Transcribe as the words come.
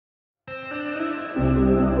Hi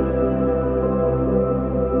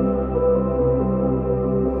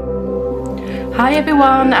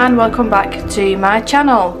everyone and welcome back to my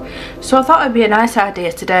channel. So I thought it'd be a nice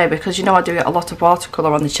idea today because you know I do a lot of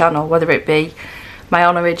watercolour on the channel, whether it be my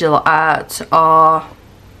own original art or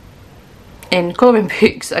in colouring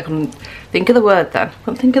books. I couldn't think of the word then.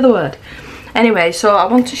 Couldn't think of the word. Anyway, so I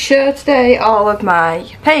want to share today all of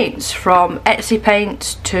my paints, from Etsy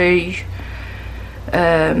paints to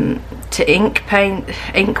ink paint,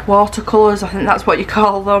 ink watercolours, I think that's what you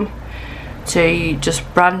call them, to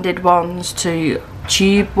just branded ones, to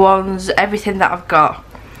tube ones, everything that I've got.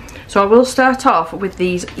 So I will start off with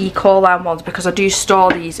these adultcoloring ones because I do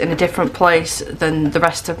store these in a different place than the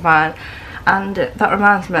rest of mine. And that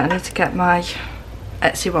reminds me, I need to get my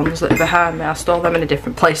Etsy ones that are behind me. I store them in a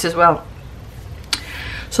different place as well.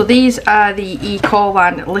 So these are the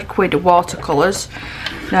adultcoloring liquid watercolours.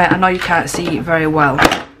 Now I know you can't see it very well,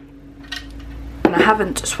 and I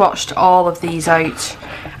haven't swatched all of these out.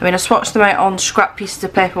 I mean, I swatched them out on scrap pieces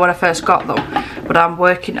of paper when I first got them, but I'm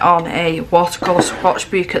working on a watercolour swatch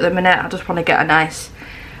book at the minute. I just want to get a nice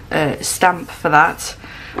stamp for that.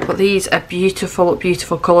 But these are beautiful,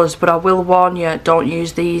 beautiful colours, but I will warn you, don't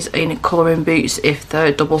use these in colouring books if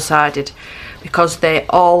they're double-sided, because they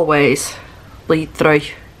always bleed through.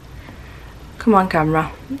 Come on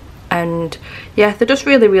camera. And yeah, they're just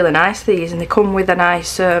really, really nice, these, and they come with a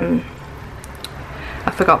nice, I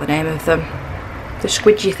forgot the name of them, the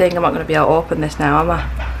squidgy thing. I'm not going to be able to open this now, am I?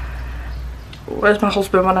 Where's my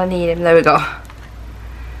husband when I need him? There we go.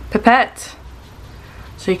 Pipette.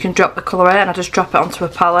 So you can drop the colour in, and I just drop it onto a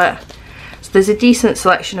palette. So there's a decent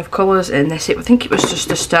selection of colours in this. I think it was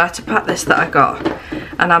just a starter pack, this, that I got.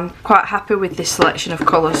 And I'm quite happy with this selection of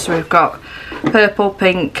colours. So we've got purple,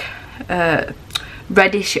 pink,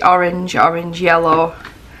 reddish orange, orange yellow,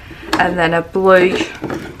 and then a blue,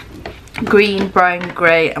 green, brown,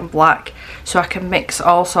 grey and black. So I can mix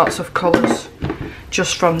all sorts of colours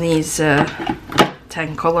just from these 10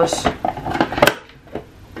 colours.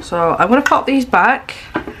 So I'm going to pop these back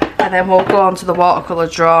and then we'll go on to the watercolour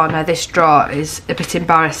drawer. Now this drawer is a bit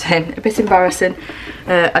embarrassing,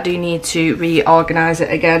 I do need to reorganise it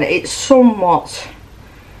again. It's somewhat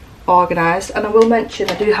organised, and I will mention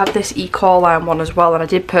I do have this adultcoloring one as well, and I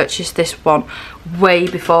did purchase this one way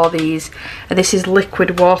before these, and this is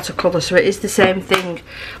liquid watercolour, so it is the same thing,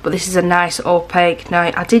 but this is a nice opaque.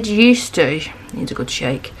 Now I did used to, needs a good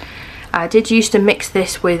shake, I did used to mix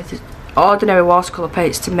this with ordinary watercolour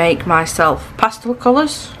paints to make myself pastel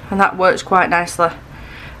colours, and that works quite nicely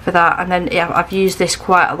for that. And then yeah, I've used this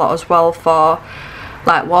quite a lot as well for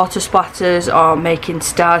like water splatters or making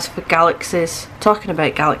stars for galaxies. Talking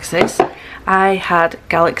about galaxies, I had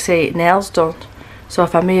galaxy nails done, so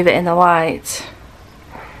if I move it in the light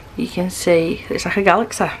you can see it's like a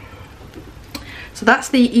galaxy. So that's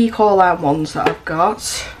the adultcoloring ones that I've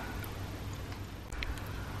got.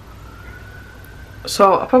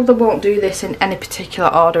 So I probably won't do this in any particular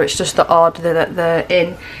order, it's just the order that they're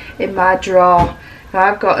in my drawer. Now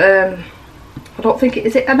I've got I don't think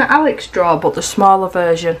is it an Alex drawer, but the smaller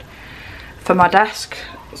version for my desk,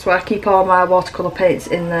 so I keep all my watercolour paints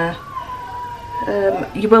in there.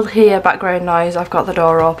 You will hear background noise, I've got the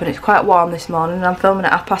door open, it's quite warm this morning, I'm filming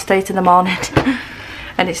at 8:30 in the morning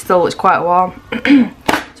and it's quite warm.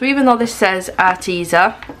 So even though this says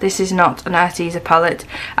Arteza, this is not an Arteza palette.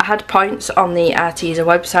 I had points on the Arteza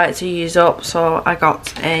website to use up, so I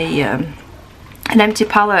got a an empty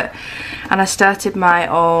palette and I started my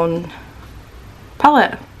own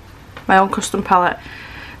palette, my own custom palette.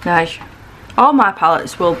 Now all my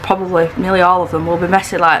palettes will probably, nearly all of them will be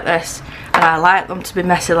messy like this, and I like them to be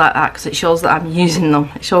messy like that because it shows that I'm using them,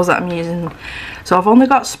 so I've only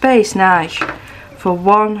got space now for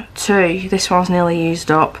 1, 2, this one's nearly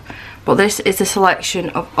used up, but this is a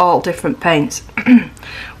selection of all different paints.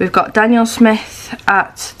 We've got Daniel Smith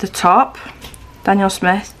at the top, Daniel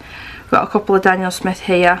Smith, we've got a couple of Daniel Smith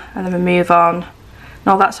here, and then we move on.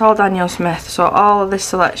 No, that's all Daniel Smith, so all of this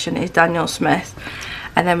selection is Daniel Smith.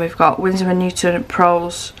 And then we've got Winsor & Newton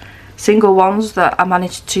Pros single ones that I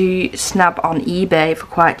managed to snap on eBay for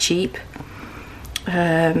quite cheap.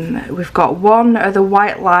 We've got one of the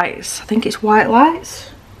White Lights, I think it's White Lights?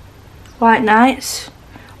 White Nights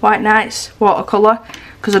watercolour,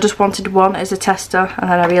 because I just wanted one as a tester and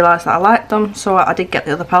then I realised that I liked them, so I did get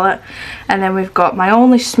the other palette. And then we've got my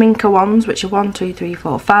only Sminker ones, which are 1, 2, 3,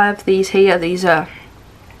 4, 5. These here, these are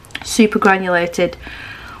super granulated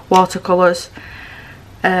watercolours.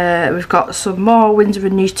 We've got some more Winsor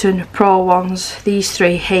 & Newton Pro ones, these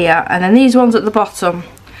 3 here, and then these ones at the bottom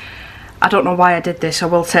I don't know why I did this, I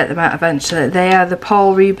will take them out eventually. They are the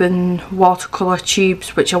Paul Rubin watercolour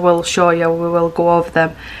tubes, which I will show you, we will go over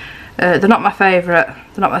them. They're not my favourite,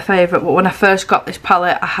 but when I first got this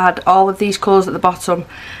palette I had all of these colours at the bottom,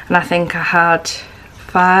 and I think I had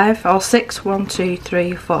 5 or 6, 1, 2,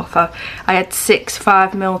 3, 4, 5. I had 6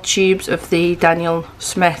 5mm tubes of the Daniel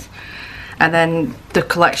Smith, and then the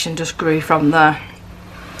collection just grew from there.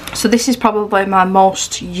 So this is probably my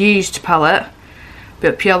most used palette,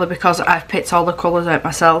 but purely because I've picked all the colours out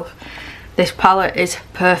myself. This palette is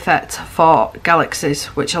perfect for galaxies,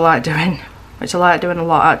 which I like doing a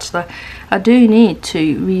lot actually. I do need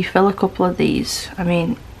to refill a couple of these. I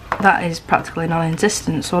mean, that is practically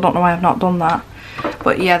non-existent, so I don't know why I've not done that.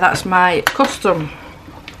 But yeah, that's my custom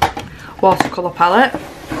watercolour palette.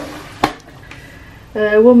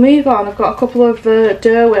 We'll move on. I've got a couple of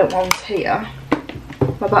Derwent ones here.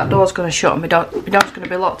 My back door's going to shut and my dog's going to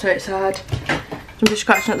be locked outside. I'm just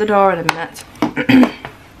scratching at the door in a minute.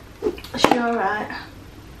 Is she alright?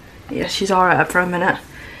 Yeah, she's alright for a minute.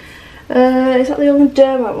 Is that the only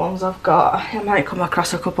Derwent ones I've got? I might come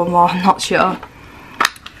across a couple more, I'm not sure.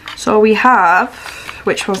 So we have,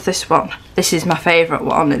 which one's this one? This is my favourite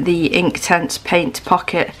one, the Inktense Paint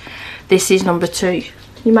Pocket. This is number 2.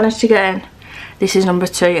 You managed to get in? This is number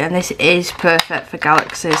 2, and this is perfect for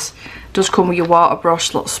galaxies. It does come with your water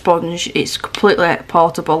brush, little sponge. It's completely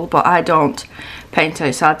portable, but I don't paint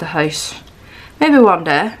outside the house. Maybe one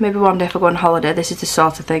day if I go on holiday, this is the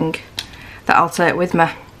sort of thing that I'll take with me.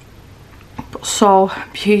 But so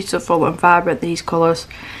beautiful and vibrant, these colours,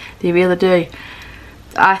 they really do.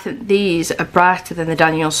 I think these are brighter than the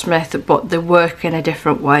Daniel Smith, but they work in a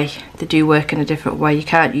different way. They do work in a different way. You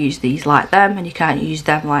can't use these like them, and you can't use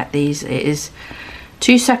them like these. It is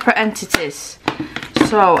 2 separate entities.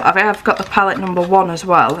 So I've got the palette number 1 as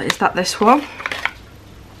well. Is that this one?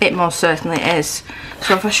 It most certainly is.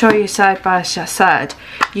 So if I show you side by side,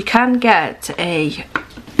 you can get a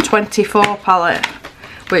 24 palette,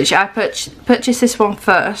 which I purchased this one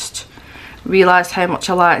first, realised how much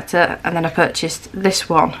I liked it, and then I purchased this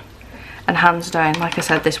one, and hands down, like I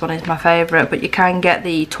said, this one is my favourite. But you can get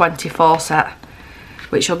the 24 set,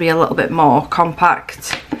 which will be a little bit more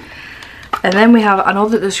compact. And then we have, I know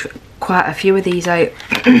that there's quite a few of these out.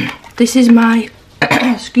 This is my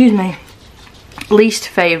excuse me, least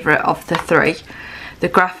favourite of the 3, the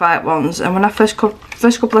graphite ones. And when I first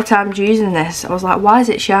couple of times using this, I was like, why is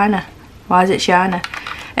it shiny? Why is it shiny?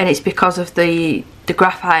 And it's because of the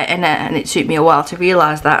graphite in it, and it took me a while to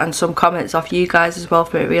realise that, and some comments off you guys as well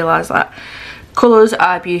for me to realise that. Colours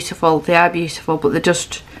are beautiful, they are beautiful, but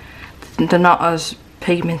they're not as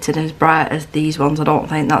pigmented, as bright as these ones. I don't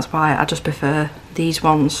think. That's why I just prefer these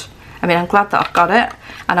ones. I mean, I'm glad that I've got it,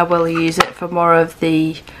 and I will use it for more of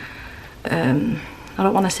the I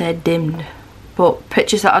don't want to say dimmed, but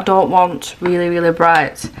pictures that I don't want really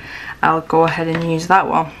bright, I'll go ahead and use that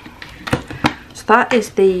one. So that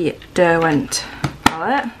is the Derwent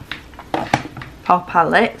palette, or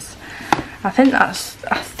palettes. I think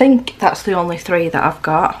that's the only 3 that I've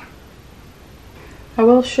got. I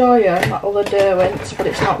will show you my other Derwents, but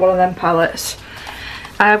it's not one of them palettes.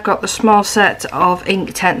 I have got the small set of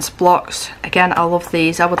Inktense blocks. Again, I love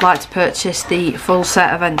these. I would like to purchase the full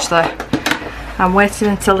set eventually. I'm waiting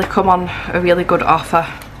until they come on a really good offer.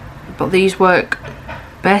 But these work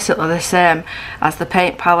basically the same as the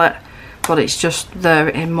paint palette, but it's just they're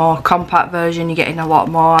in more compact version. You're getting a lot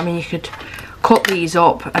more. I mean, you could cut these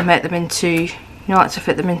up and make them into, you know, like to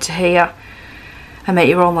fit them into here and make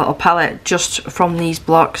your own little palette just from these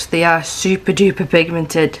blocks. They are super duper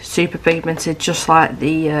pigmented, just like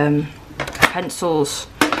the pencils.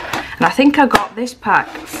 And I think I got this pack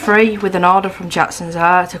free with an order from Jackson's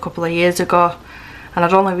Art a couple of years ago, and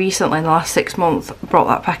I'd only recently, in the last 6 months, brought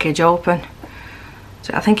that package open.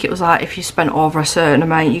 So I think it was like, if you spent over a certain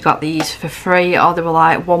amount, you got these for free, or they were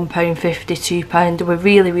like £1.50, £2. They were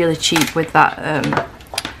really cheap with that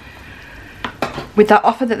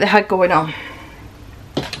offer that they had going on.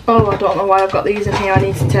 Oh, I don't know why I've got these in here. I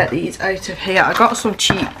need to take these out of here. I got some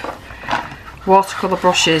cheap watercolour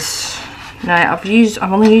brushes. Now I've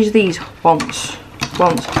only used these once,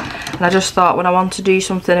 and I just thought, when I want to do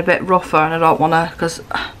something a bit rougher, and I don't want to, because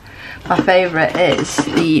my favourite is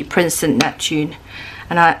the Princeton Neptune,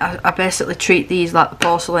 and I basically treat these like the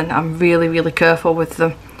porcelain. I'm really careful with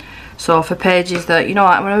them. So for pages that, you know,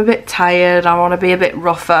 like when I'm a bit tired, I want to be a bit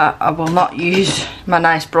rougher, I will not use my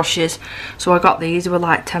nice brushes. So I got these. They were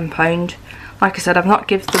like £10. Like I said, I've not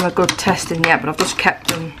given them a good testing yet, but I've just kept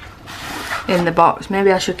them in the box.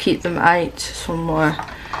 Maybe I should keep them out somewhere,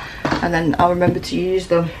 and then I'll remember to use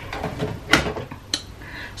them.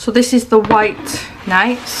 So this is the White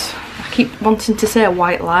Nights. I keep wanting to say a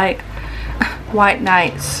white light. White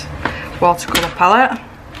Nights watercolour palette,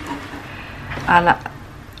 and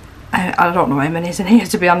I don't know how many is in here,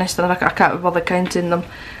 to be honest, and I can't bother counting them.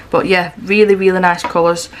 But yeah, really nice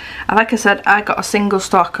colours. And like I said, I got a single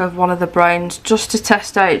stock of one of the browns just to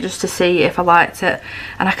test out, just to see if I liked it.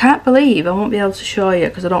 And I can't believe I won't be able to show you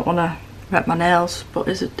because I don't want to wreck my nails. But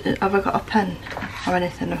have I got a pen or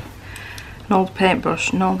anything? An old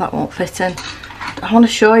paintbrush? No, that won't fit in. I want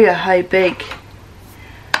to show you how big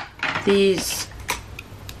these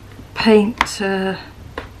paint, am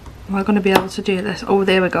I going to be able to do this? Oh,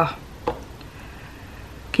 there we go.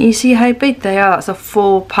 Can you see how big they are? It's a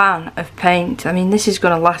full pan of paint. I mean, this is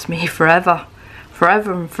going to last me forever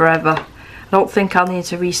and forever. I don't think I'll need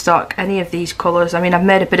to restock any of these colours. I mean, I've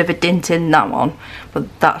made a bit of a dint in that one,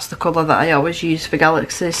 but that's the colour that I always use for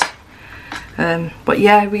Galaxies. But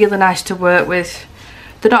yeah, really nice to work with.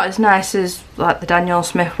 They're not as nice as like the Daniel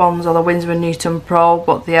Smith ones or the Winsor & Newton Pro,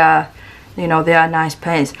 but they are, you know, they are nice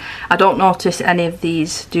paints. I don't notice any of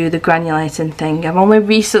these do the granulating thing. I've only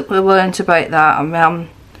recently learnt about that. I mean, I'm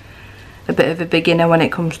a bit of a beginner when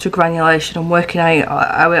it comes to granulation and working out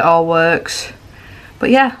how it all works.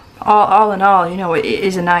 But yeah, all in all, you know, it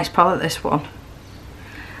is a nice palette, this one.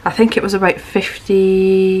 I think it was about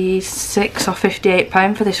 £56 or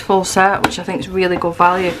 £58 for this full set, which I think is really good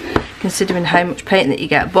value considering how much paint that you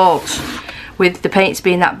get. But with the paints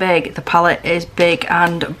being that big, the palette is big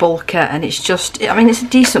and bulky, and it's just, I mean, it's a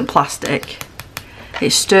decent plastic.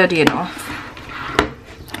 It's sturdy enough.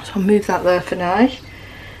 So I'll move that there for now.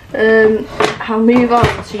 I'll move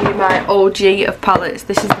on to my OG of palettes.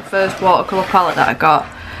 This is the first watercolour palette that I got,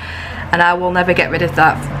 and I will never get rid of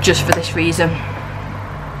that just for this reason.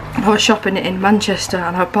 I was shopping in Manchester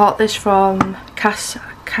and I bought this from Cass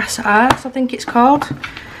Arts, I think it's called.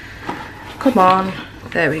 Come on,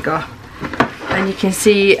 there we go. And you can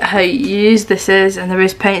see how used this is, and there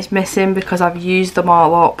is paints missing because I've used them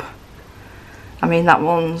all up. I mean, that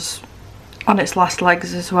one's on its last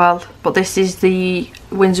legs as well. But this is the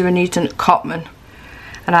Winsor & Newton Cotman,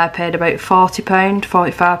 and I paid about £40,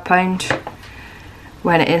 £45,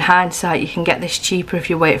 when in hindsight you can get this cheaper if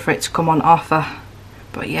you wait for it to come on offer.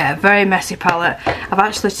 But yeah, very messy palette. I've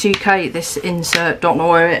actually took out this insert, don't know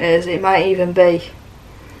where it is, it might even be.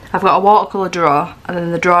 I've got a watercolour drawer, and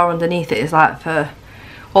then the drawer underneath it is like for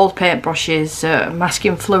old paintbrushes,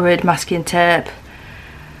 masking fluid, masking tape,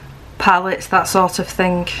 palettes, that sort of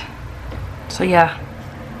thing. So yeah.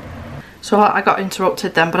 So I got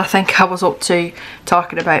interrupted then, but I think I was up to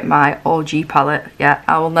talking about my OG palette. Yeah,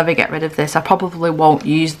 I will never get rid of this. I probably won't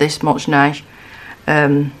use this much now.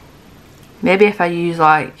 Maybe if I use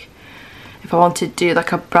like, if I wanted to do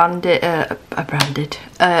like a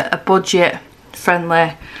budget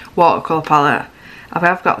friendly watercolour palette. I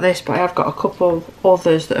have got this, but I have got a couple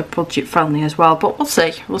others that are budget friendly as well, but we'll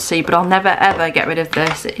see. But I'll never ever get rid of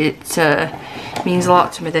this. It means a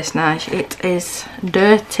lot to me, this now. It is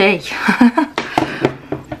dirty.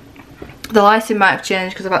 The lighting might have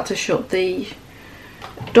changed because I've had to shut the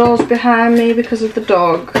doors behind me because of the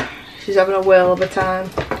dog. She's having a whale of a time.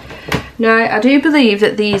 Now, I do believe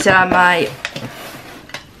that these are my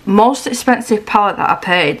most expensive palette that I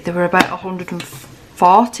paid. They were about £140,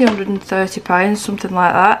 £130, something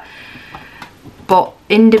like that. But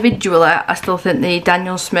individually, I still think the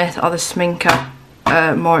Daniel Smith or the Sminker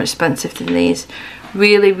are more expensive than these.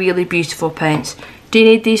 Really beautiful paints. Do you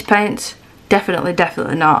need these paints? Definitely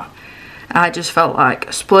not. I just felt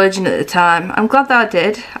like splurging at the time. I'm glad that I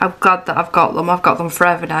did. I'm glad that I've got them. I've got them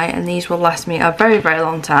forever now, and these will last me a very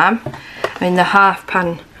long time. I mean, the half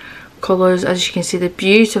pan colours, as you can see, they're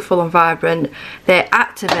beautiful and vibrant. They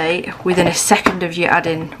activate within a second of you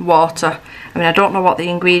adding water. I mean, I don't know what the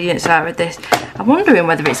ingredients are with this. I'm wondering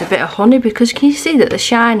whether it's a bit of honey, because can you see that the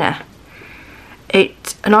shiner,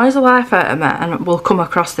 it annoys the life out of me, and we'll come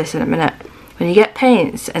across this in a minute. When you get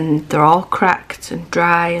paints and they're all cracked and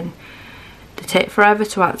dry and they take forever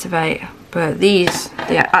to activate, but these,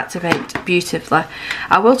 they activate beautifully.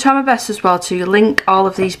 I will try my best as well to link all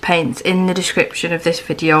of these paints in the description of this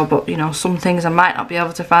video, but you know, some things I might not be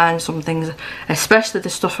able to find, some things, especially the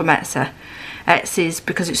stuff from Etsy. Etsy's,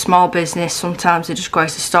 because it's small business, sometimes they just go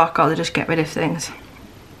out of stock or they just get rid of things.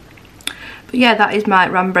 But yeah, that is my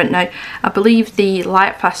Rembrandt. Now, I believe the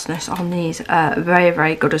light fastness on these are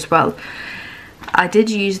very good as well. I did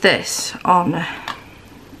use this on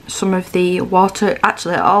some of the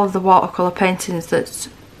actually all of the watercolour paintings that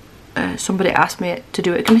somebody asked me to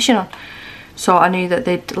do a commission on. So I knew that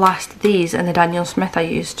they'd last, these and the Daniel Smith I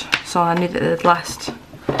used. So I knew that they'd last.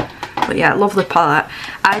 But yeah, lovely palette.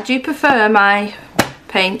 I do prefer my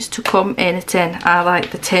paints to come in a tin. I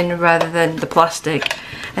like the tin rather than the plastic.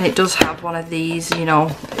 and it does have one of these, you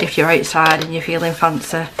know, if you're outside and you're feeling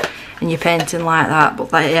fancy and you're painting like that.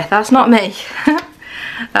 But yeah, that's not me.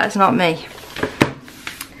 That's not me.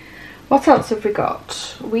 What else have we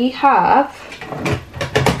got? We have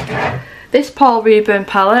this Paul Rubin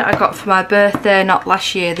palette I got for my birthday, not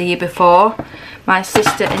last year, the year before. My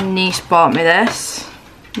sister and niece bought me this.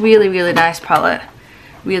 Really, really nice palette.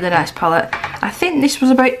 Really nice palette. I think this was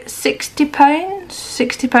about £60.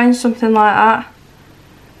 £60, something like that.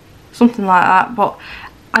 Something like that. But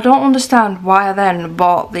I don't understand why I then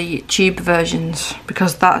bought the tube versions,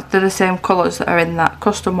 because they're the same colours that are in that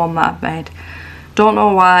custom one that I've made. Don't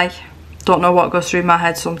know why. Don't know what goes through my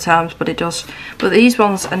head sometimes, but it does. But these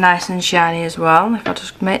ones are nice and shiny as well. If I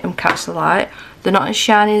just make them catch the light, they're not as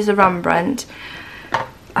shiny as the Rembrandt.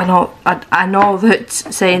 I know that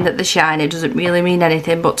saying that they're shiny doesn't really mean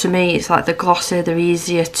anything, but to me it's like they're glossy, they're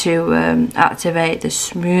easier to activate, they're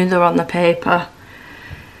smoother on the paper.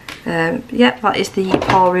 Yeah, that is the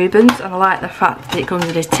Paul Rubens, and I like the fact that it comes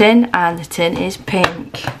in a tin, and the tin is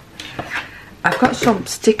pink. I've got some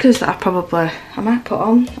stickers that I might put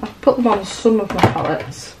on. I've put them on some of my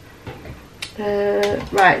palettes.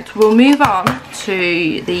 Right, we'll move on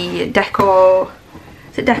to the Deco,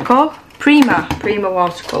 is it Deco? Prima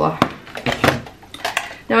watercolour.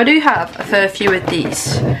 Now I do have a fair few of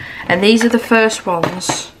these, and these are the first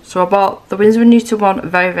ones. So I bought the Winsor & Newton one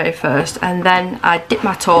very, very first, and then I dipped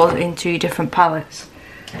my toes into different palettes.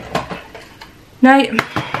 Now,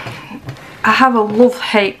 I have a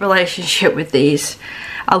love-hate relationship with these.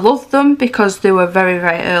 I love them because they were very,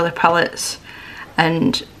 very early palettes,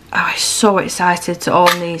 and I was so excited to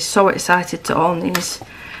own these, so excited to own these.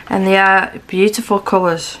 And they are beautiful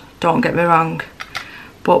colours, don't get me wrong.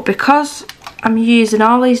 But because I'm using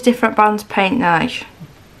all these different brands paint now,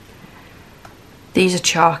 these are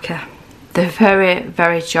chalky. They're very,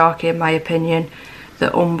 very chalky in my opinion.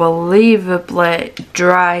 They're unbelievably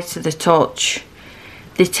dry to the touch.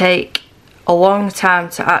 They take a long time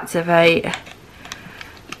to activate.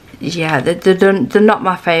 Yeah, they're not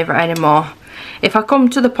my favourite anymore. If I come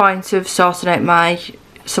to the point of sorting out my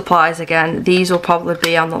supplies again, these will probably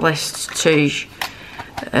be on the list to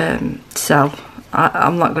sell.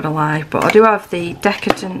 I'm not going to lie, but I do have the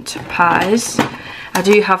Decadent Pies. I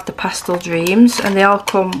do have the Pastel Dreams, and they all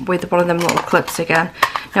come with one of them little clips again.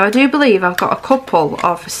 Now I do believe I've got a couple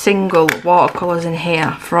of single watercolours in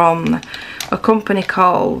here from a company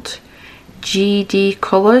called GD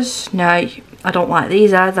Colours. Now I don't like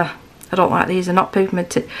these either. I don't like these, they're not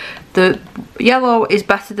pigmented. The yellow is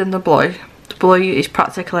better than the blue. The blue is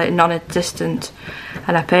practically non-existent,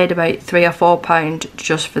 and I paid about £3 or £4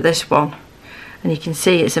 just for this one. And you can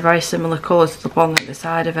see it's a very similar colour to the one at the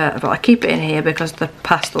side of it, but I keep it in here because the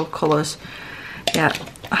pastel colours. Yeah,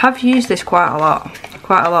 I have used this quite a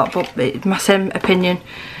lot, but in my same opinion,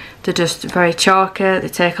 they're just very chalky, they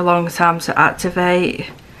take a long time to activate.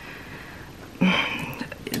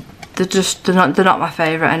 They're not my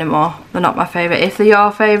favourite anymore. They're not my favourite. If they're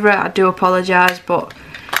your favourite, I do apologise, but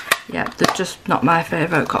yeah, they're just not my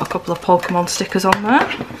favourite. Got a couple of Pokemon stickers on there.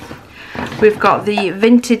 We've got the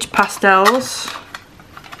Vintage Pastels,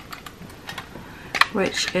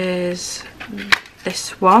 which is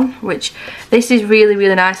this one, this is really,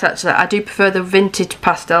 really nice actually. I do prefer the Vintage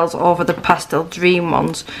Pastels over the Pastel Dream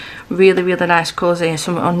ones. Really, really nice colours in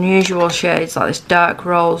some unusual shades like this dark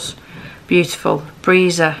rose, beautiful,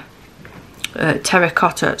 breezer,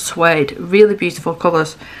 terracotta, suede, really beautiful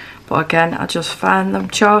colours. But again, I just find them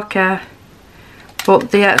chalky.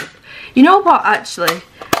 But they, you know what, actually,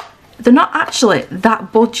 they're not actually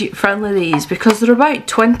that budget friendly, these, because they're about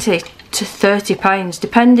 £20 to £30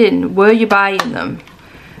 depending where you're buying them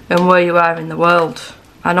and where you are in the world.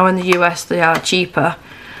 I know in the US they are cheaper,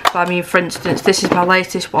 but I mean, for instance, this is my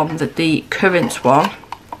latest one, the Currents one,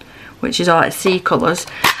 which is all like sea colours.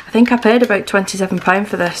 I think I paid about £27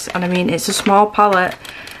 for this, and I mean, it's a small palette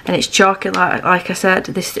and it's chalky, like I said.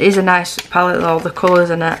 This is a nice palette with all the colours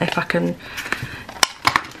in it. If I can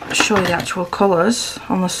show you the actual colours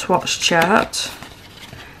on the swatch chart.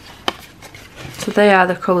 So they are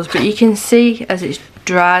the colours, but you can see as it's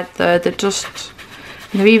dried there,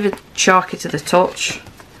 they're even chalky to the touch.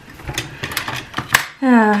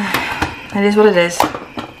 It is what it is.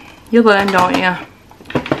 You'll learn, don't you?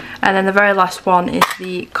 And then the very last one is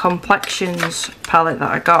the Complexions palette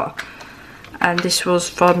that I got, and this was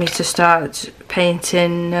for me to start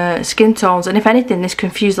painting skin tones, and if anything this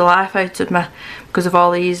confused the life out of me because of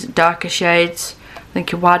all these darker shades.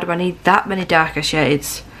 Thinking, why do I need that many darker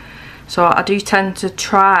shades? So I do tend to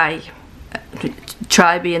try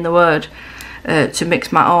being the word, to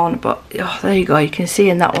mix my own, but oh, there you go, you can see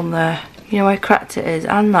in that one there, you know how cracked it is,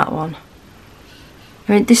 and that one.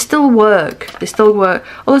 I mean, they still work. They still work.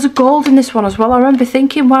 Oh, there's a gold in this one as well. I remember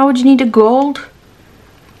thinking, why would you need a gold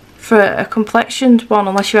for a complexioned one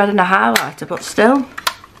unless you're adding a highlighter, but still.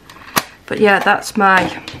 But yeah, that's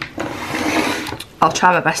my... I'll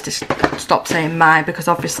try my best to stop saying my, because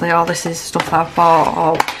obviously all this is stuff I've bought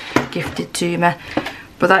or gifted to me.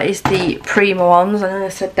 But that is the Prima ones. And then I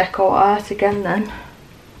said Deco Art again then.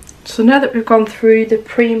 So now that we've gone through the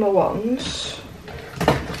Prima ones,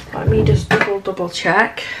 let me just double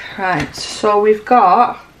check. Right, so we've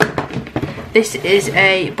got, this is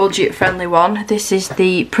a budget friendly one. This is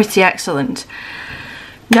the Pretty Excellent.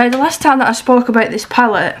 Now the last time that I spoke about this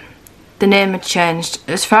palette, the name had changed.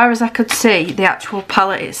 As far as I could see, the actual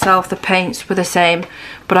palette itself, the paints were the same,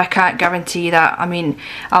 but I can't guarantee that. I mean,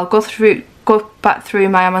 I'll go back through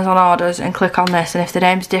my Amazon orders and click on this, and if the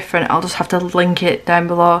name's different, I'll just have to link it down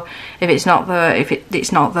below if it's not there,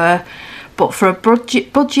 it's not there. But for a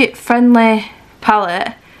budget friendly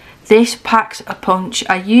palette, this packs a punch.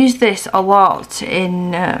 I use this a lot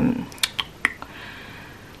in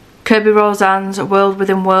Kirby Roseanne's World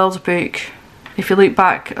Within Worlds book. If you look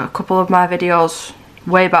back a couple of my videos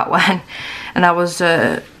way back when, and I was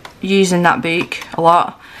using that book a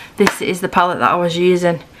lot, this is the palette that I was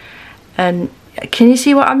using. And can you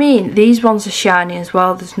see what I mean? These ones are shiny as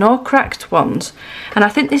well. There's no cracked ones. And I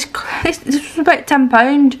think this was about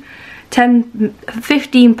 £10,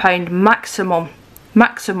 £15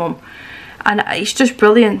 maximum. And it's just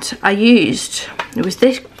brilliant. It was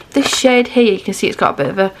this shade here. You can see it's got a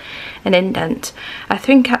bit of an indent. I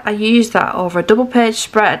think I used that over a double page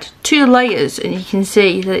spread, 2 layers, and you can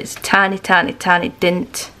see that it's tiny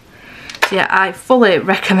dint. So yeah, I fully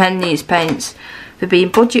recommend these paints for being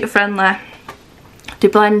budget friendly. They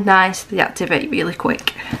blend nice, they activate really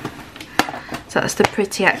quick. So that's the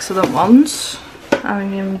Pretty Excellent ones. I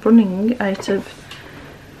am running out of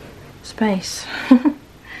space.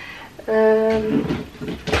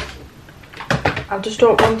 I just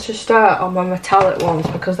don't want to start on my metallic ones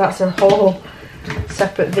because that's a whole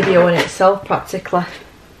separate video in itself practically.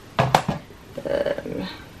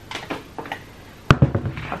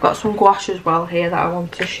 I've got some gouache as well here that I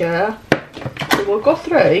want to share. So we'll go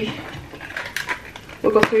through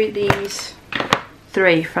these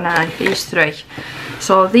 3 for now, these 3.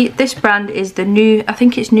 So this brand is the new, I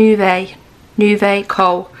think it's Nouvelle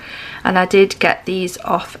Co, and I did get these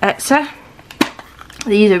off Etsy.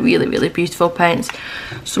 These are really beautiful paints.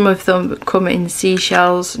 Some of them come in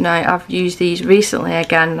seashells. Now I've used these recently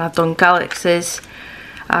again. I've done galaxies.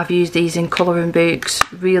 I've used these in colouring books.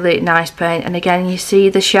 Really nice paint. And again, you see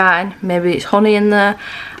the shine. Maybe it's honey in there.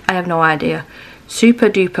 I have no idea. Super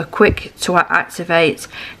duper quick to activate.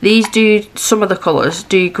 These do, some of the colours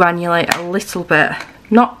do granulate a little bit.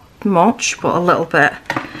 Not much, but a little bit.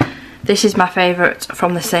 This is my favourite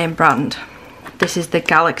from the same brand. This is the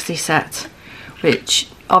Galaxy set, which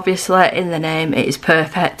obviously in the name it is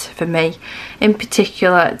perfect for me. In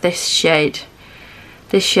particular this shade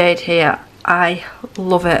here, I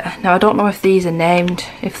love it. Now I don't know if these are named.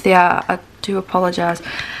 If they are, I do apologise.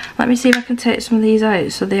 Let me see if I can take some of these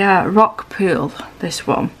out. So they are Rock Pool, this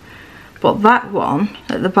one, but that one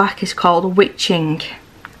at the back is called Witching.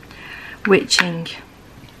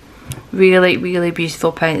 Really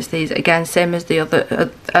beautiful paints these. Again, same as the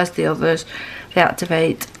others. They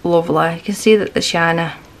activate lovely. You can see that they're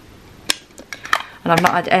shiny, and I've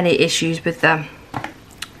not had any issues with them.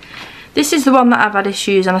 This is the one that I've had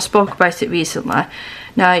issues, and I spoke about it recently.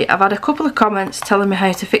 Now I've had a couple of comments telling me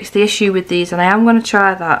how to fix the issue with these, and I am going to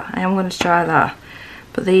try that.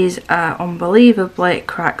 But these are unbelievably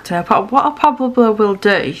cracked. Now, what I probably will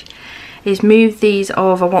do is move these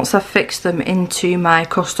over once I've fixed them into my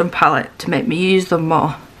custom palette to make me use them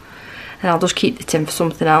more. And I'll just keep the tin for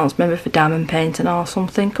something else, maybe for diamond painting or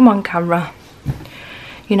something. Come on, camera.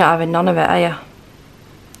 You're not having none of it, are you?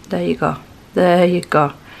 There you go. There you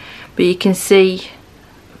go. But you can see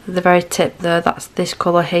the very tip there, that's this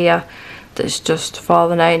colour here that's just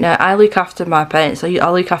fallen out. Now, I look after my paints. I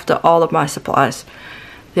look after all of my supplies.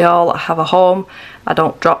 They all have a home. I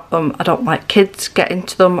don't drop them. I don't like kids get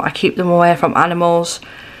into them. I keep them away from animals.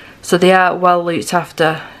 So they are well looked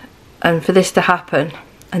after. And for this to happen,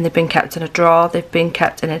 and they've been kept in a drawer, they've been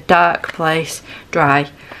kept in a dark place, dry,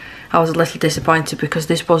 I was a little disappointed because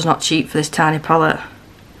this was not cheap for this tiny palette.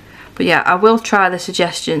 But yeah, I will try the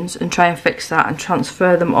suggestions and try and fix that and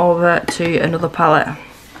transfer them over to another palette.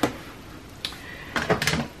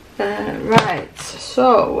 Right,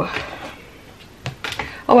 so...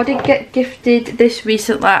 Oh, I did get gifted this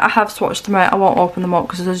recently. I have swatched them out. I won't open them up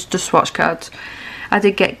because there's just swatch cards. I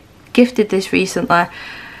did get gifted this recently.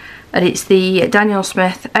 and it's the Daniel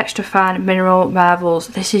Smith Extra Fine Mineral Marbles.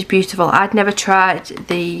 This is beautiful. I'd never tried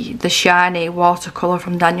the shiny watercolour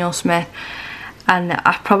from Daniel Smith, and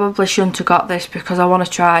I probably shouldn't have got this because I want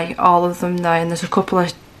to try all of them now, and there's a couple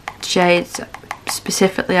of shades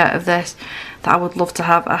specifically out of this that I would love to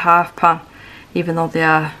have a half pan, even though they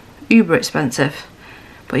are uber expensive.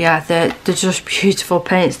 But yeah, they're just beautiful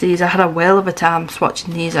paints, these. I had a whale of a time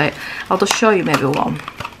swatching these out. I'll just show you maybe one.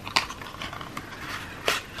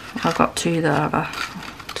 I've got two there, have I?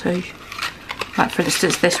 Two. Like for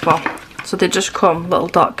instance this one. So they just come little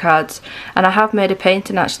dot cards, and I have made a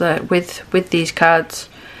painting actually with these cards.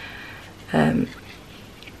 That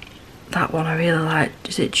one I really like.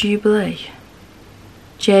 Is it Jubilee?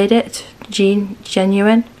 Jaded?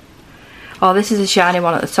 Genuine? Oh, this is a shiny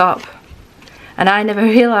one at the top. And I never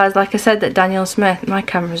realised, like I said, that Daniel Smith, my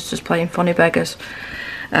camera's just playing funny beggars.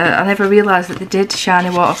 I never realised that they did shiny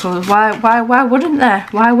watercolours. Why wouldn't they?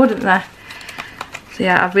 Why wouldn't they? So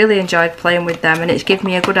yeah, I've really enjoyed playing with them, and it's given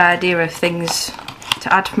me a good idea of things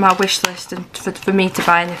to add to my wish list and for me to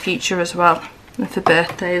buy in the future as well, and for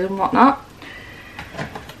birthdays and whatnot.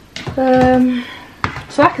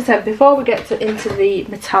 So like I said, before we get into the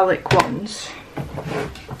metallic ones,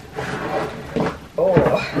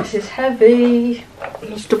 oh, this is heavy. I'm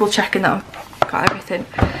just double checking that I've got everything.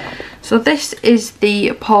 So this is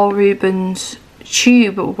the Paul Rubens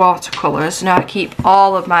tube watercolours. Now I keep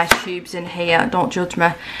all of my tubes in here, don't judge me.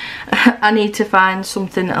 I need to find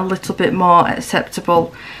something a little bit more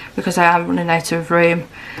acceptable because I am running out of room.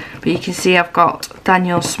 But you can see I've got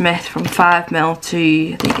Daniel Smith from 5mm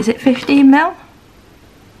to, I think, is it 15mm?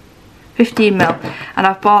 15mm, and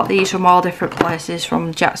I've bought these from all different places,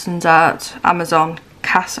 from Jackson's Art, Amazon,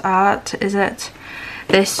 Cass Art, is it?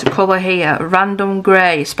 This colour here, Random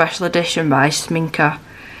Grey Special Edition by Sminker.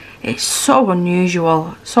 It's so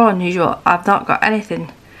unusual, so unusual. I've not got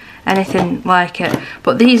anything like it.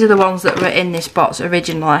 But these are the ones that were in this box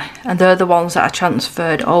originally, and they're the ones that I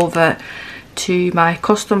transferred over to my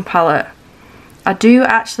custom palette. I do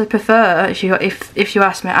actually prefer, if you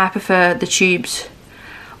ask me, I prefer the tubes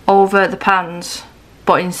over the pans,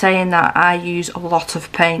 but in saying that, I use a lot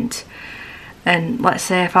of paint, and let's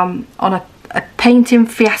say if I'm on a painting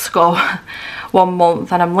fiasco one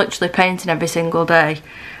month and I'm literally painting every single day,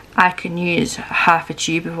 I can use half a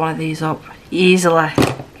tube of one of these up easily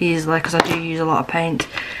because I do use a lot of paint.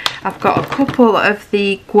 I've got a couple of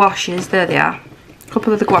the gouaches, there they are, a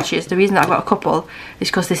couple of the gouaches. The reason that I've got a couple is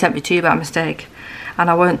because they sent me two by mistake and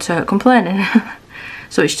I weren't complaining.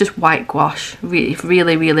 So it's just white gouache,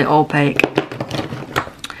 really opaque.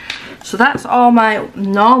 So that's all my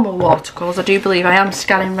normal watercolours. I do believe I am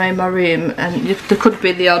scanning around my room, and there could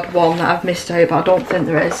be the odd one that I've missed out, but I don't think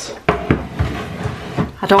there is.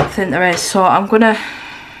 I don't think there is. So I'm gonna,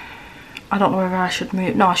 I don't know whether I should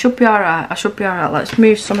move. No, I should be alright. I should be alright. Let's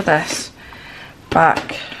move some of this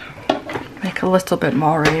back, make a little bit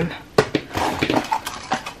more room.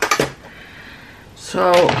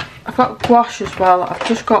 So I've got gouache as well. I've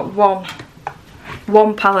just got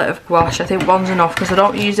one palette of gouache. I think one's enough because I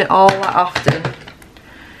don't use it all that often.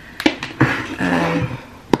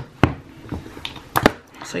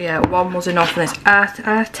 So yeah, one was enough. And it's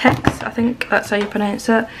Artex, I think that's how you pronounce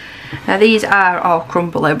it. Now these are all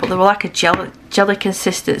crumbly, but they were like a jelly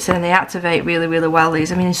consistency, and they activate really well.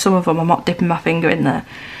 These, I mean, some of them I'm not dipping my finger in there,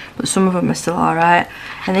 but some of them are still alright.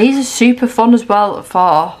 And these are super fun as well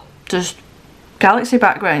for just galaxy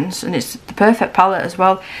backgrounds, and it's the perfect palette as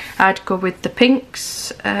well. I'd go with the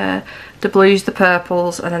pinks, the blues, the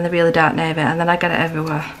purples, and then the really dark navy, and then I get it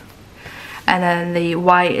everywhere. And then the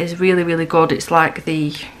white is really good. It's like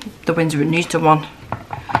the Winsor & Newton one.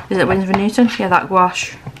 Is it Winsor & Newton? Yeah, that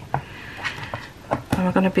gouache. And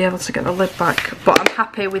we're going to be able to get the lid back, but I'm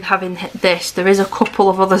happy with having this. There is a couple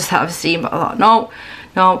of others that I've seen, but I thought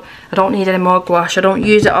no, I don't need any more gouache. I don't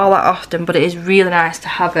use it all that often, but it is really nice to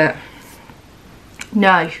have it.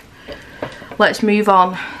 Now, let's move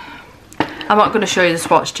on. I'm not going to show you the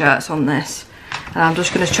swatch charts on this, and I'm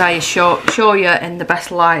just going to try to show you in the best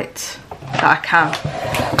light that I can.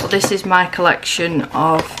 But this is my collection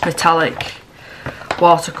of metallic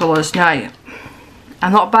watercolours. Now,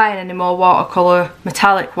 I'm not buying any more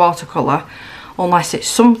metallic watercolour, unless it's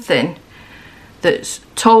something that's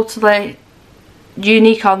totally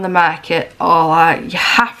unique on the market, or like you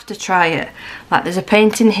have to try it. Like there's a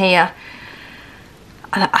painting here,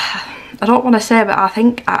 and I don't want to say, but I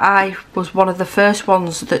think I was one of the first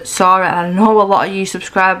ones that saw it, and I know a lot of you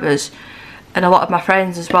subscribers and a lot of my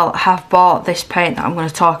friends as well have bought this paint that I'm going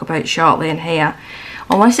to talk about shortly in here.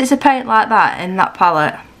 Unless it's a paint like that in that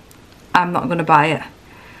palette, I'm not going to buy it,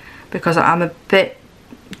 because I'm a bit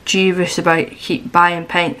dubious about keep buying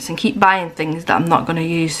paints and keep buying things that I'm not going to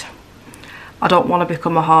use. I don't want to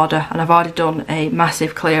become a hoarder, and I've already done a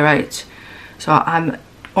massive clear out. So I'm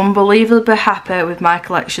unbelievably happy with my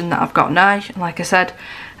collection that I've got now. And like I said,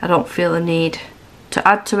 I don't feel the need to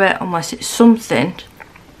add to it unless it's something,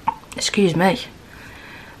 excuse me,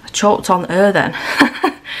 I choked on then.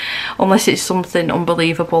 Unless it's something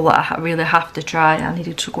unbelievable that I really have to try. I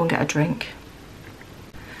needed to go and get a drink.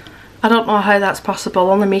 I don't know how that's possible,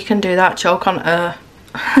 only me can do that, choke on air.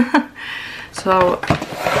 So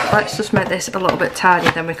let's just make this a little bit tidy,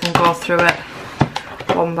 then we can go through it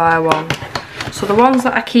one by one. So the ones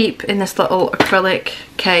that I keep in this little acrylic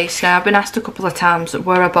case, now I've been asked a couple of times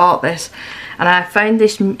where I bought this, and I found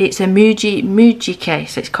this, it's a Muji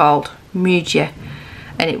case, it's called Muji,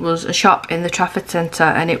 and it was a shop in the Trafford Centre,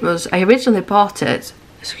 and it was, I originally bought it,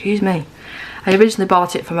 excuse me, I originally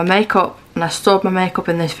bought it for my makeup, and I stored my makeup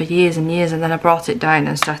in this for years and years, and then I brought it down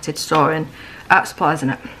and started storing art supplies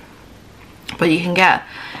in it. But you can get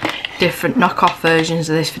different knockoff versions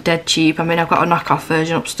of this for dead cheap. I mean, I've got a knockoff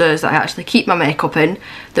version upstairs that I actually keep my makeup in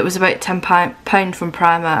that was about £10 from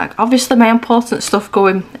Primark. Obviously my important stuff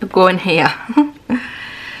going here.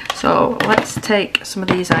 So let's take some of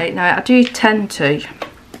these out. Now I do tend to,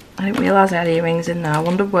 I didn't realise I had earrings in there, I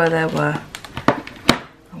wondered where they were.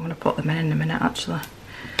 I'm going to put them in a minute actually.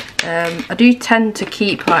 I do tend to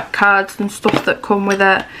keep like cards and stuff that come with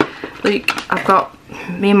it. Like I've got,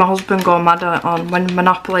 me and my husband go mad on when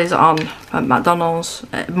Monopoly's on at McDonald's.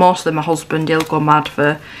 Mostly my husband, he'll go mad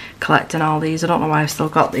for collecting all these. I don't know why I've still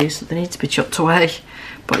got these, they need to be chucked away.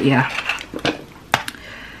 But yeah.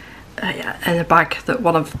 In the bag that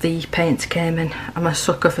one of the paints came in. I'm a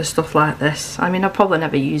sucker for stuff like this. I mean, I'll probably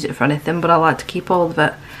never use it for anything, but I like to keep hold of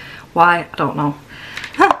it. Why? I don't know.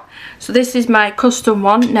 So this is my custom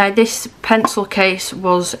one. Now this pencil case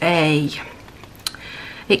was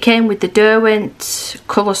it came with the Derwent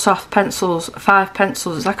Colour Soft pencils, 5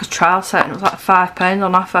 pencils. It's like a trial set, and it was like £5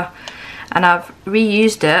 on offer. And I've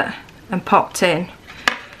reused it and popped in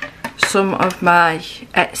some of my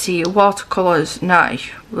Etsy watercolours. Now,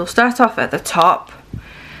 we'll start off at the top.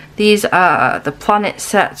 These are the Planet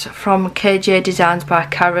set from KJ Designs by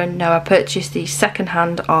Karen. Now I purchased these second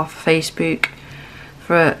hand off Facebook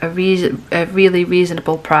for a really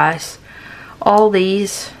reasonable price. All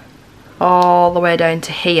these, all the way down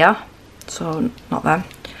to here, so not them,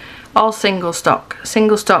 all single stock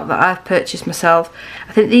that I've purchased myself.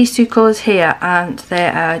 I think these two colours here, and they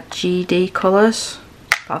are GD colours,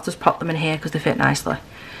 but I've just popped them in here because they fit nicely.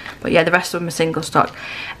 But yeah, the rest of them are single stock.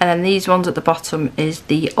 And then these ones at the bottom is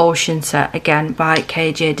the Ocean set, again by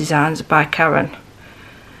KJ Designs by Karen.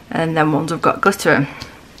 And then ones have got glitter in.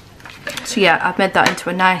 So yeah, I've made that into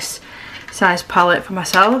a nice size palette for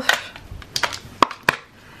myself.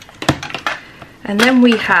 And then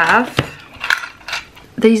we have,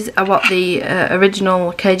 these are what the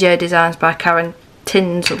original KJ Designs by Karen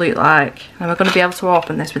tins look like. And we're going to be able to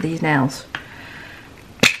open this with these nails.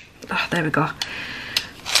 Oh, there we go.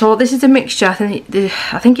 So this is a mixture, I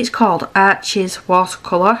think it's called Archie's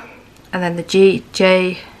Watercolour, and then the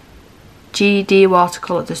GD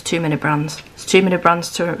Watercolour. There's too many brands. There's too many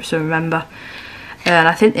brands to remember. And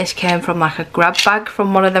I think this came from like a grab bag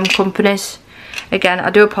from one of them companies. Again, I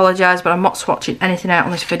do apologise, but I'm not swatching anything out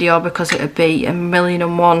on this video because it would be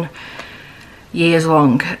 1,000,001 years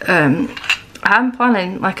long. I'm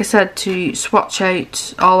planning, like I said, to swatch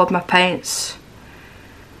out all of my paints.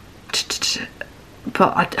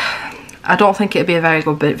 But I don't think it'd be a very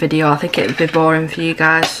good video. I think it would be boring for you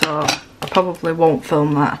guys, so I probably won't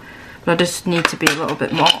film that. But I just need to be a little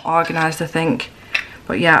bit more organised, I think.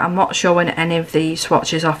 But yeah, I'm not showing any of the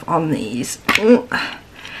swatches off on these.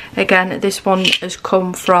 Again, this one has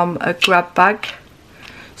come from a grab bag,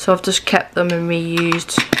 so I've just kept them and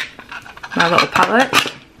reused my little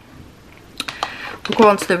palette. We'll go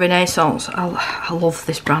on to the Renaissance. I love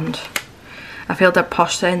this brand. I feel dead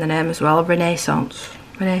posh saying the name as well. Renaissance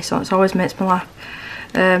always makes me laugh.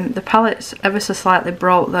 The palette's ever so slightly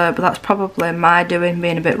broke there, but that's probably my doing,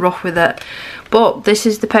 being a bit rough with it. But this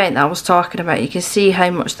is the paint that I was talking about. You can see how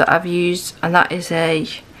much that I've used, and that was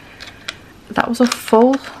a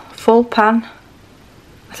full pan,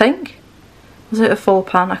 I think. Was it a full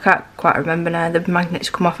pan? I can't quite remember now. The magnet's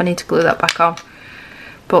come off, I need to glue that back on.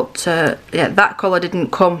 But yeah, that colour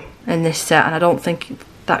didn't come in this set, and I don't think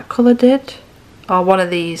that colour did. Or one of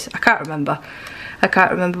these, I can't remember,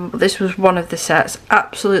 but this was one of the sets.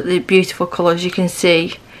 Absolutely beautiful colours, you can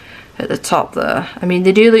see at the top there. I mean,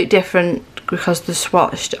 they do look different because they're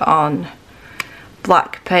swatched on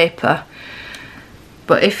black paper,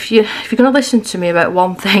 But if you're going to listen to me about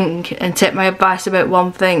one thing and take my advice about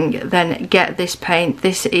one thing, then get this paint.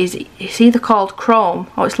 This is, it's either called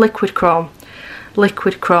chrome or it's liquid chrome.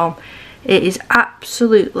 Liquid chrome. It is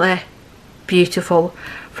absolutely beautiful.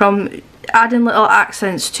 From adding little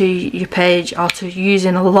accents to your page or to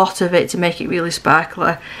using a lot of it to make it really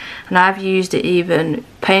sparkly. And I've used it even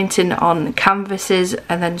painting on canvases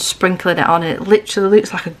and then sprinkling it on. It literally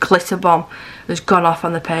looks like a glitter bomb has gone off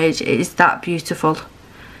on the page. It is that beautiful.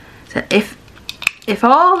 So if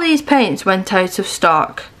all these paints went out of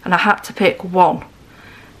stock and I had to pick one,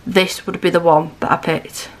 this would be the one that I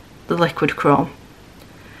picked, the liquid chrome.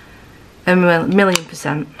 A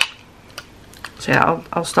million%. So yeah,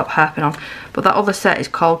 I'll stop harping on. But that other set is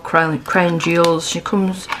called Crown Jewels. She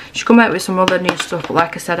come out with some other new stuff, but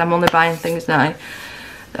like I said, I'm only buying things now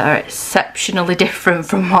that are exceptionally different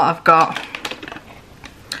from what I've got.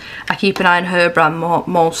 I keep an eye on her brand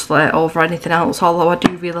mostly over anything else, although I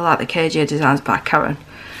do really like the KJ designs by Karen.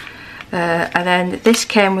 And then this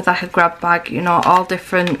came with like a grab bag, you know, all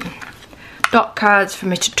different dot cards for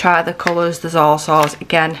me to try the colours. There's all sorts.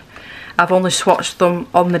 Again, I've only swatched them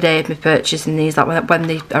on the day of me purchasing these, like when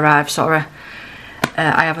they arrived, sorry.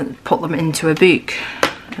 I haven't put them into a book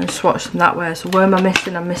and swatched them that way. So where am I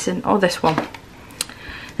missing? I'm missing, oh, this one.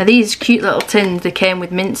 Now these cute little tins, they came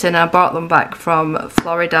with mints in. I bought them back from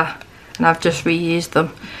Florida and I've just reused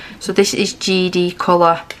them. So this is GD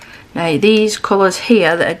colour. Now these colours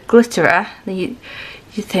here that are glittery, you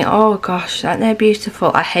think, oh gosh, aren't they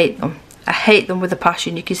beautiful? I hate them. I hate them with a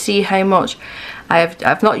passion. You can see how much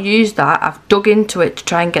I've not used that. I've dug into it to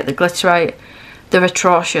try and get the glitter out. They're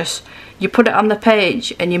atrocious. You put it on the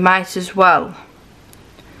page and you might as well.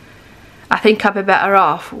 I think I'd be better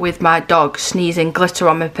off with my dog sneezing glitter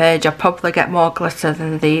on my page. I'd probably get more glitter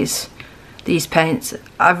than these paints.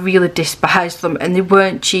 I really despise them, and they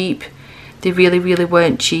weren't cheap. They really, really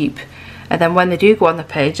weren't cheap. And then when they do go on the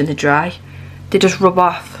page and they dry, they just rub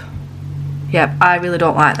off. Yeah, I really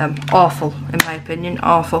don't like them. Awful, in my opinion,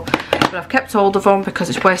 awful. But I've kept hold of them because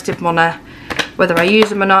it's wasted money. Whether I use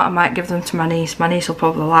them or not, I might give them to my niece. My niece will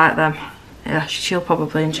probably like them. Yeah, she'll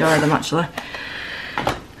probably enjoy them actually.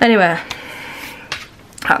 Anyway,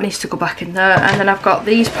 that needs to go back in there. And then I've got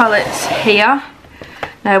these palettes here.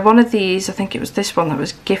 Now one of these, I think it was this one that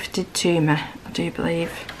was gifted to me, I do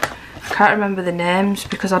believe. I can't remember the names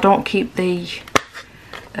because I don't keep the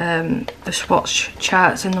swatch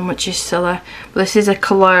charts in them, which is silly. But this is a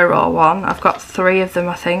Coloro one. I've got 3 of them,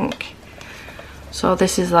 I think. So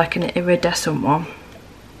this is like an iridescent one.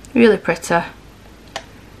 Really pretty.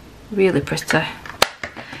 Really pretty.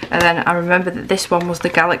 And then I remember that this one was the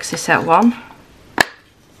Galaxy set one.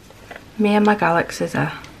 Me and my galaxies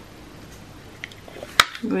are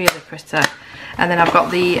really pretty. And then I've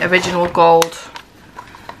got the original gold.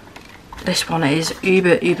 This one is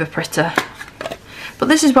uber pretty. But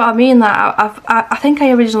this is what I mean, like I think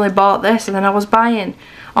I originally bought this and then I was buying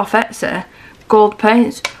off Etsy gold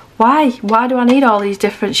paints. Why do I need all these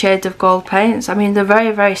different shades of gold paints? I mean, they're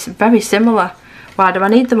very similar. Why do I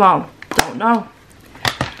need them all? Don't know.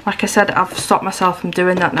 Like I said, I've stopped myself from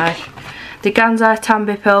doing that now. The Ganzai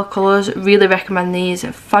Tambi Pearl colours, really recommend these.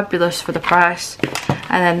 Fabulous for the price.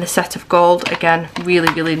 And then the set of gold, again,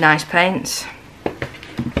 really nice paints.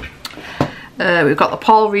 We've got the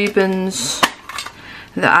Paul Rubens,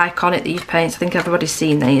 the iconic, these paints. I think everybody's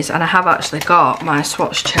seen these, and I have actually got my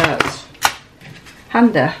swatch charts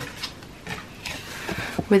handy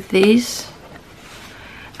with these.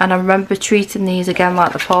 And I remember treating these again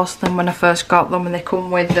like the porcelain when I first got them, and they come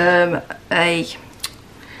with a,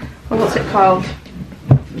 what's it called,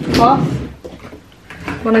 cloth.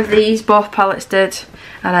 One of these, both palettes did,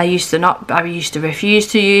 and I used to refuse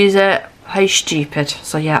to use it. How stupid.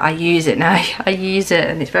 So yeah, I use it now. I use it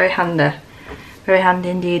and it's very handy. Very handy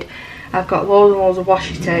indeed. I've got loads and loads of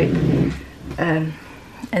washi tape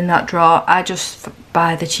in that drawer. I just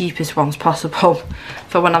buy the cheapest ones possible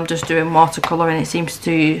for when I'm just doing watercolouring. It seems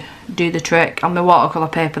to do the trick. On my watercolour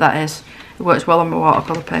paper, that is. It works well on my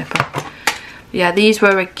watercolour paper. Yeah, these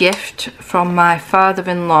were a gift from my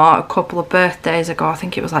father-in-law a couple of birthdays ago. I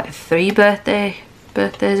think it was like 3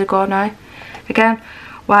 birthdays ago now. Again,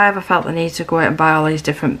 why have I felt the need to go out and buy all these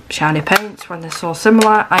different shiny paints when they're so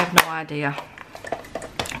similar? I have no idea.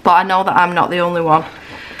 But I know that I'm not the only one.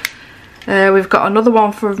 We've got another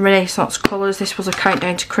one for Renaissance Colours. This was a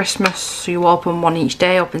countdown to Christmas, so you open one each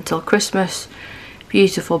day up until Christmas.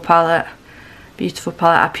 Beautiful palette. Beautiful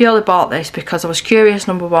palette. I purely bought this because I was curious,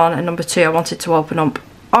 number 1, and number 2, I wanted to open up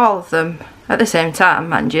all of them at the same time,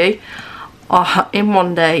 mind you, or in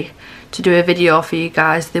one day, to do a video for you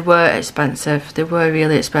guys. They were expensive. They were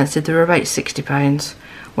really expensive. They were about £60.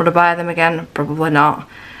 Would I buy them again? Probably not.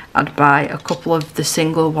 I'd buy a couple of the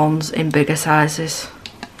single ones in bigger sizes.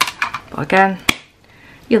 But again,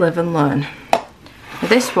 you live and learn.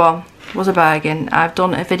 This one was a bargain. I've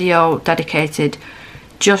done a video dedicated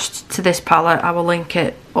just to this palette. I will link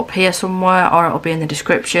it up here somewhere, or it'll be in the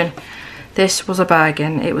description. This was a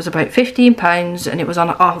bargain. It was about £15 and it was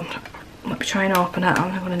on, oh, let me try and open it.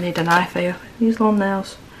 I'm going to need a knife here. These long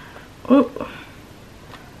nails. Oh,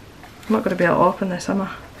 I'm not going to be able to open this, am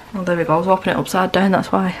I? Oh, there we go. I was opening it upside down,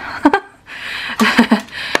 that's why.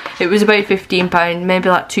 It was about £15, maybe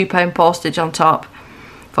like £2 postage on top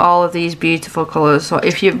for all of these beautiful colours. So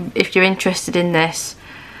if you're interested in this,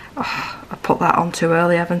 oh, I put that on too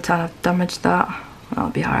early, haven't I? I've damaged that.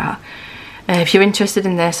 That'll be alright. If you're interested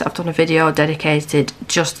in this, I've done a video dedicated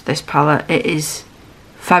just to this palette. It is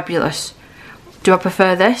fabulous. Do I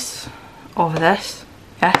prefer this over this?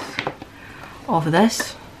 Yes. Over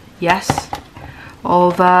this? Yes.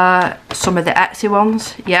 Over some of the Etsy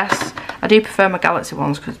ones? Yes. I do prefer my Galaxy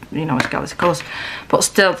ones because, you know, it's Galaxy colours. But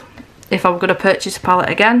still, if I'm going to purchase a palette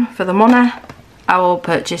again for the money, I will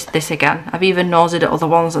purchase this again. I've even nosed at other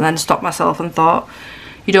ones and then stopped myself and thought,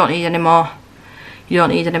 you don't need any more. You don't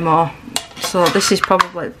need any more. So this is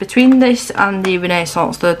probably, between this and the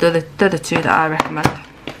Renaissance, they're the two that I recommend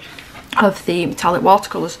of the metallic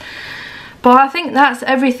watercolours. But I think that's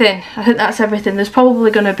everything. There's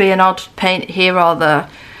probably going to be an odd paint here or there,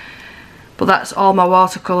 but that's all my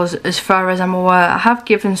watercolours as far as I'm aware. I have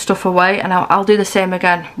given stuff away, and I'll do the same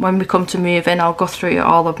again when we come to move in. I'll go through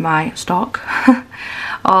all of my stock,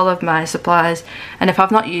 all of my supplies, and if I've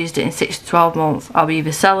not used it in 6 to 12 months, I'll be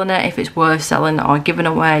either selling it if it's worth selling or giving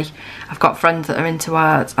away. I've got friends that are into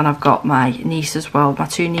art, and I've got my niece as well, my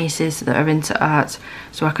 2 nieces that are into art,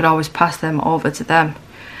 so I could always pass them over to them.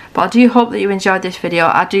 But I do hope that you enjoyed this video.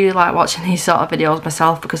 I do like watching these sort of videos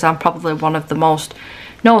myself because I'm probably one of the most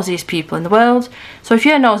nosiest people in the world. So if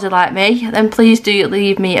you're nosy like me, then please do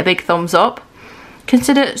leave me a big thumbs up.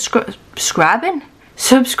 Consider subscribing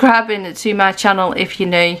to my channel if you're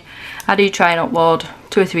new. I do try and upload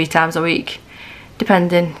 2 or 3 times a week,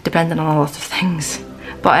 depending on a lot of things.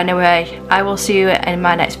 But anyway, I will see you in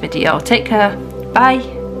my next video. Take care.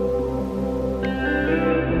 Bye.